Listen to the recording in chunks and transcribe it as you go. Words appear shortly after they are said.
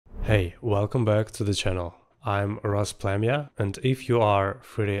Hey, welcome back to the channel. I'm ross.plemya, and if you are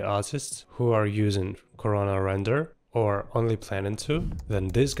 3D artists who are using Corona Render or only planning to, then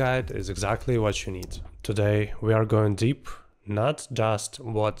this guide is exactly what you need. Today we are going deep, not just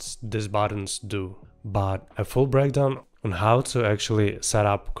what these buttons do, but a full breakdown on how to actually set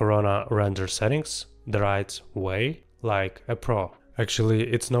up Corona Render settings the right way, like a pro. Actually,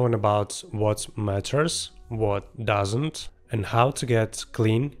 it's knowing about what matters, what doesn't, and how to get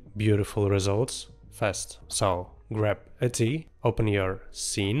clean, beautiful results fast. So grab a tea, open your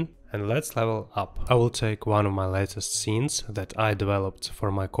scene, and let's level up. I will take one of my latest scenes that I developed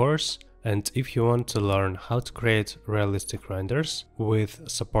for my course, and if you want to learn how to create realistic renders with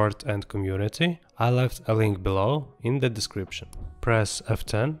support and community, I left a link below in the description. Press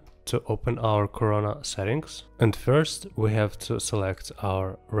F10 to open our Corona settings, and first we have to select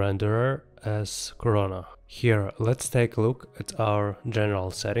our renderer as Corona. Here, let's take a look at our general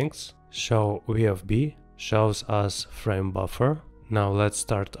settings. Show VFB shows us frame buffer. Now let's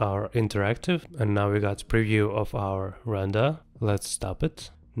start our interactive, and now we got preview of our render. Let's stop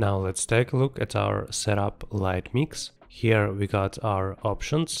it. Now let's take a look at our setup LightMix. Here we got our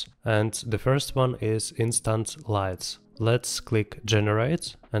options, and the first one is instant lights. Let's click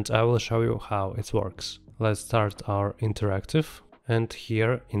generate, and I will show you how it works. Let's start our interactive, and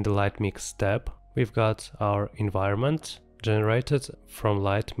here in the LightMix tab we've got our environment generated from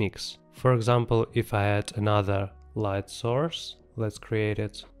LightMix. For example, if I add another light source, let's create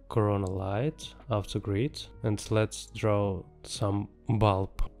it Corona light after grid, and let's draw some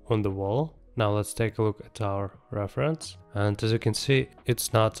bulb on the wall. Now let's take a look at our reference, and as you can see,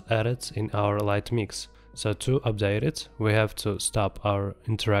 it's not added in our LightMix. So to update it, we have to stop our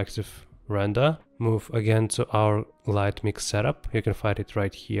interactive render, move again to our LightMix setup, you can find it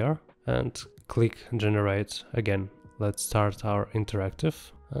right here, and click generate again. Let's start our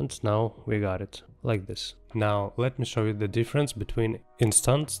interactive, and now we got it like this. Now let me show you the difference between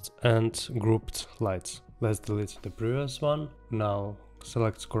instanced and grouped lights. Let's delete the previous one. Now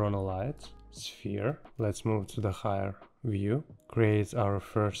select Corona light, sphere. Let's move to the higher view, create our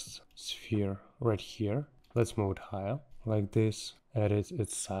first sphere right here. Let's move it higher like this, edit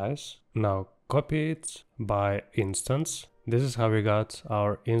its size. Now copy it by instance. This is how we got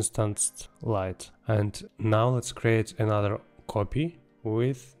our instanced light. And now let's create another copy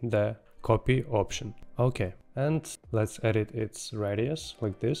with the copy option. Okay, and let's edit its radius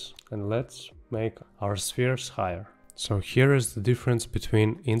like this, and let's make our spheres higher. So here is the difference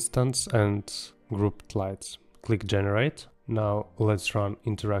between instance and grouped lights. Click generate. Now let's run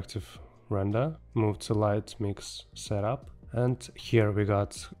interactive render, move to LightMix setup, and here we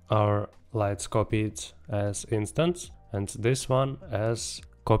got our lights copied as instance, and this one as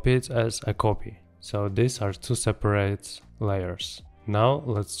copied as a copy. So these are two separate layers. Now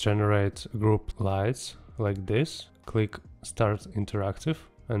let's generate group lights like this. Click start interactive,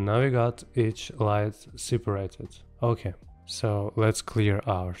 and now we got each light separated. Okay, so let's clear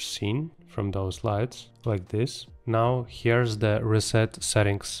our scene from those lights like this. Now here's the reset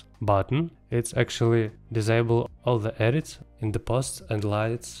settings button. It's actually disable all the edit in the post and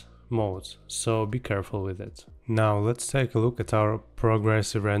lights mode, so be careful with it. Now let's take a look at our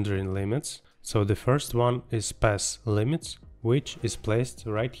progressive rendering limits. So the first one is pass limits, which is placed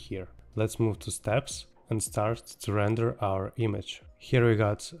right here. Let's move to steps and start to render our image. Here we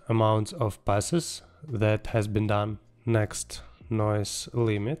got amount of passes that has been done. Next, noise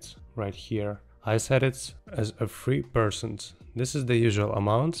limit right here. I set it as a 3%. This is the usual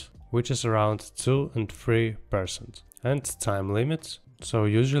amount, which is around 2 and 3%. And time limit. So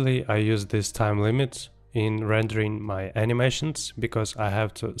usually I use this time limit in rendering my animations because I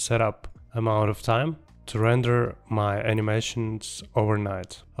have to set up amount of time to render my animations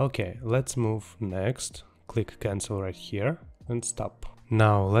overnight. Okay, let's move next. Click cancel right here and stop.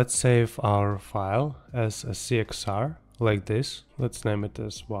 Now let's save our file as a CXR like this. Let's name it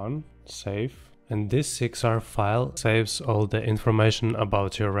as 1, save. And this CXR file saves all the information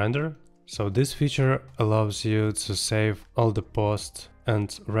about your render. So this feature allows you to save all the post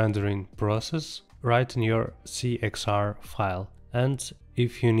and rendering process right in your CXR file. And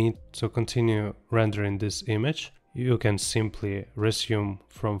if you need to continue rendering this image, you can simply resume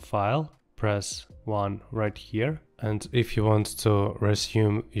from file, press 1 right here. And if you want to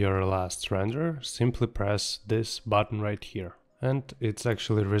resume your last render, simply press this button right here. And it's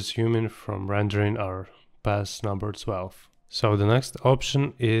actually resuming from rendering our pass number 12. So the next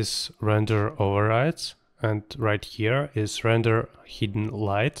option is render overrides, and right here is render hidden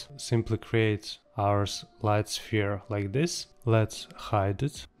light. Simply create our light sphere like this. Let's hide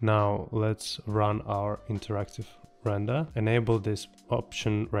it. Now let's run our interactive render, enable this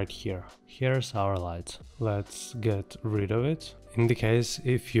option right here. Here's our light. Let's get rid of it. In the case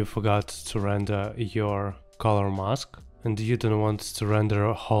if you forgot to render your color mask and you don't want to render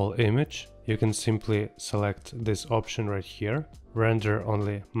a whole image, you can simply select this option right here, render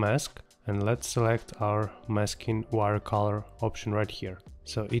only mask, and let's select our masking wire color option right here.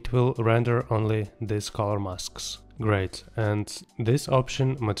 So it will render only these color masks. Great, and this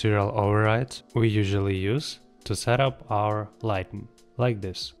option, material override, we usually use to set up our lighting, like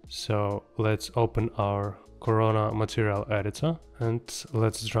this. So let's open our Corona material editor and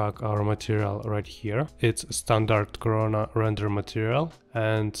let's drag our material right here. It's standard Corona render material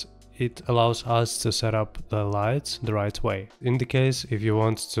and it allows us to set up the lights the right way. In the case if you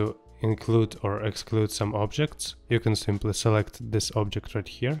want to include or exclude some objects, you can simply select this object right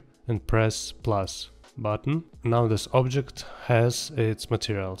here and press plus button. Now this object has its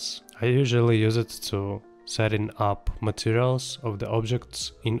materials. I usually use it to setting up materials of the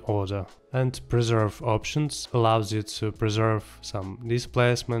objects in order. And preserve options allows you to preserve some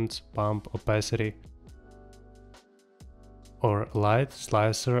displacement, bump, opacity, or light,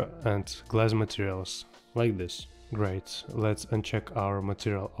 slicer and glass materials, like this. Great, let's uncheck our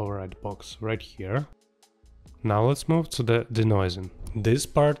material override box right here. Now let's move to the denoising. This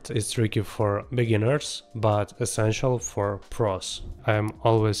part is tricky for beginners, but essential for pros. I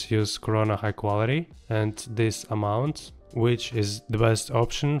always use Corona high quality and this amount, which is the best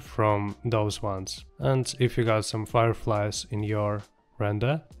option from those ones. And if you got some fireflies in your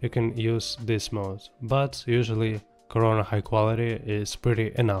render, you can use this mode, but usually Corona high quality is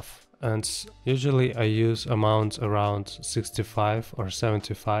pretty enough. And usually I use amount around 65 or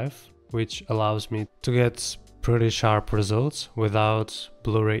 75, which allows me to get pretty sharp results without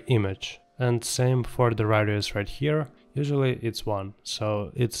blurry image. And same for the radius right here, usually it's 1,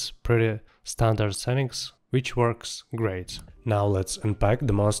 so it's pretty standard settings, which works great. Now let's unpack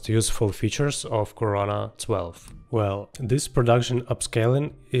the most useful features of Corona 12. Well, this production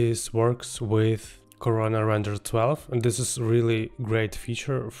upscaling works with Corona Render 12, and this is really great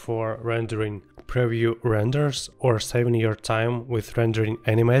feature for rendering preview renders or saving your time with rendering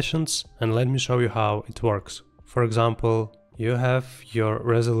animations, and let me show you how it works. For example, you have your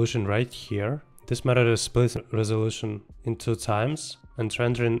resolution right here. This method is split resolution in 2 times and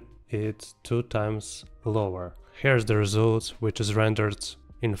rendering it 2 times lower. Here's the result, which is rendered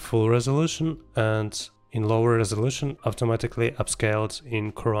in full resolution and in lower resolution automatically upscaled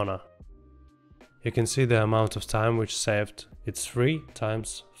in Corona. You can see the amount of time which saved. It's 3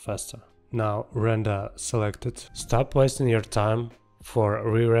 times faster. Now render selected. Stop wasting your time for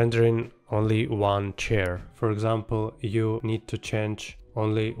re-rendering only one chair. For example, you need to change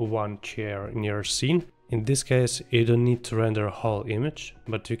only one chair in your scene. In this case, you don't need to render a whole image,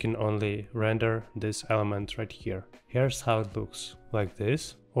 but you can only render this element right here. Here's how it looks, like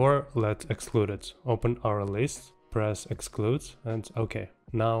this. Or let's exclude it. Open our list, press exclude and OK.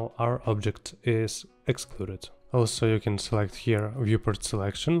 Now our object is excluded. Also you can select here viewport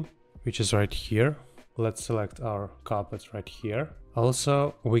selection, which is right here. Let's select our carpet right here.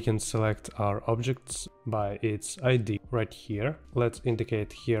 Also we can select our objects by its ID right here. Let's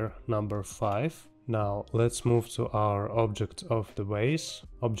indicate here number 5. Now let's move to our object of the vase,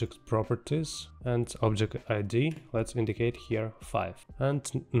 object properties and object ID. Let's indicate here 5.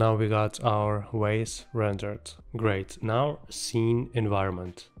 And now we got our vase rendered. Great. Now scene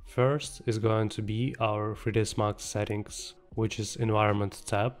environment. First is going to be our 3ds Max settings, which is environment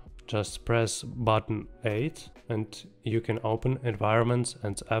tab. Just press button 8 and you can open environments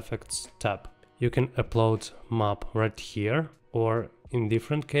and effects tab. You can upload map right here, or in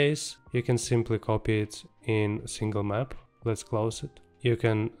different case, you can simply copy it in single map. Let's close it. You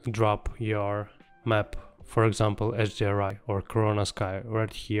can drop your map, for example, HDRI or Corona Sky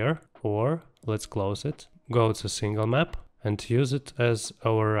right here, or let's close it. Go to single map and use it as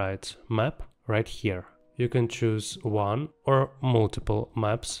override map right here. You can choose one or multiple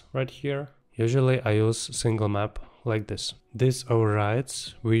maps right here. Usually I use single map like this. These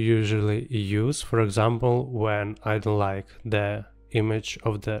overrides we usually use, for example, when I don't like the image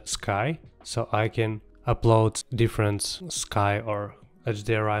of the sky, so I can upload different sky or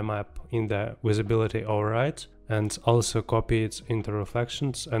HDRI map in the visibility override and also copy it into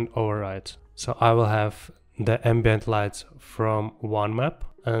reflections and override. So I will have the ambient light from one map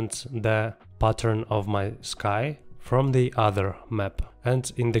and the pattern of my sky from the other map.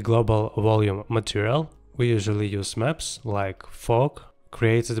 And in the global volume material, we usually use maps like fog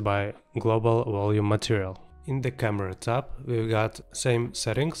created by global volume material. In the camera tab, we've got same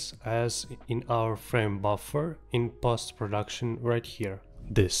settings as in our frame buffer in post-production right here.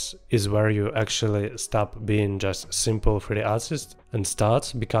 this is where you actually stop being just a simple 3D artist and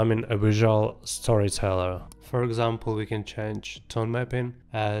start becoming a visual storyteller. For example, we can change tone mapping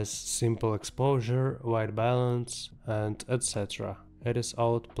as simple exposure, white balance, and etc. It is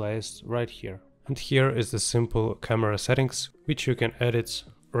all placed right here. And here is the simple camera settings, which you can edit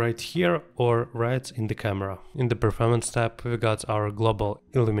right here or right in the camera. In the performance tab, we got our global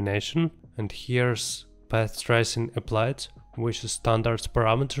illumination, and here's path tracing applied, which is standard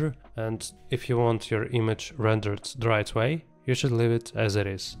parameter, and if you want your image rendered the right way, you should leave it as it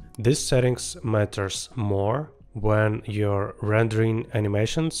is. This settings matters more when you're rendering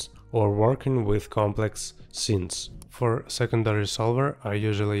animations or working with complex scenes. For secondary solver, I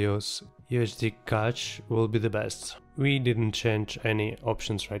usually use UHD Catch will be the best. We didn't change any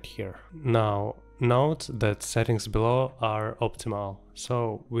options right here. Now, note that settings below are optimal,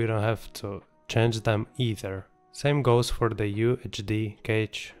 so we don't have to change them either. Same goes for the UHD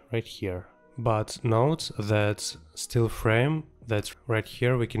Catch right here. But note that still frame, that right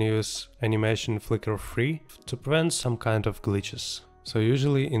here we can use animation flicker free to prevent some kind of glitches. So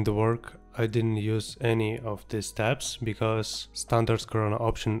usually in the work I didn't use any of these tabs because standard Corona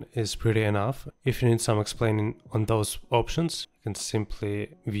option is pretty enough. If you need some explaining on those options, you can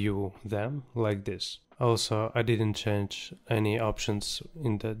simply view them like this. Also, I didn't change any options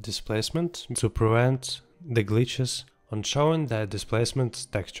in the displacement to prevent the glitches on showing the displacement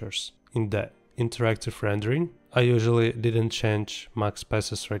textures. In the interactive rendering, I usually didn't change max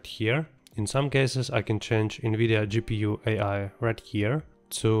passes right here. In some cases I can change NVIDIA GPU AI right here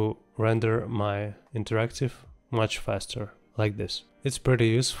to render my interactive much faster, like this. It's pretty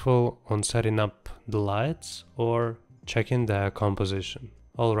useful on setting up the lights or checking the composition.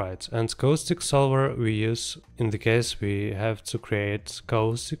 Alright, and caustic solver we use in the case we have to create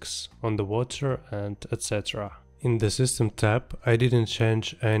caustics on the water and etc. In the system tab I didn't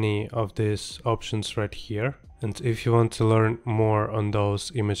change any of these options right here, and if you want to learn more on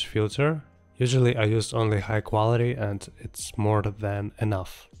those image filter, usually I use only high quality and it's more than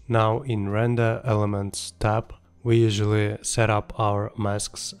enough. Now in render elements tab we usually set up our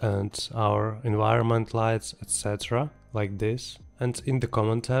masks and our environment lights etc. like this. And in the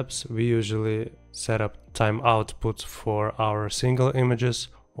common tabs we usually set up time output for our single images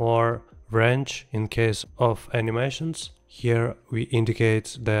or range in case of animations. Here we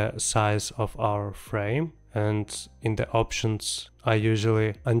indicate the size of our frame, and in the options I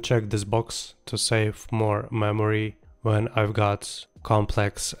usually uncheck this box to save more memory when I've got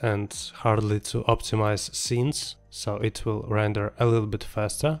complex and hardly to optimize scenes, so it will render a little bit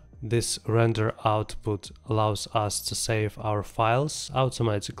faster. This render output allows us to save our files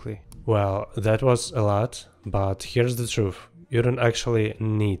automatically. Well, that was a lot, but here's the truth. You don't actually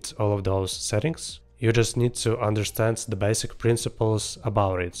need all of those settings. You just need to understand the basic principles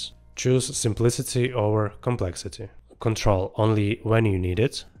about it. Choose simplicity over complexity. Control only when you need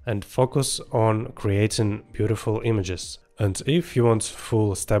it, and focus on creating beautiful images. And if you want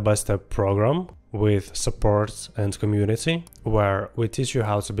full step-by-step program with support and community, where we teach you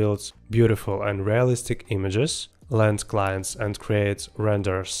how to build beautiful and realistic images, land clients and create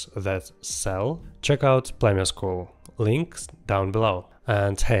renders that sell, check out Plemya School. Links down below.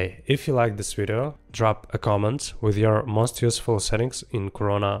 And hey, if you like this video, drop a comment with your most useful settings in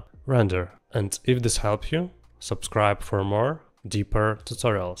Corona Render. And if this helped you, subscribe for more deeper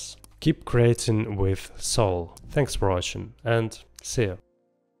tutorials. Keep creating with soul. Thanks for watching and see you.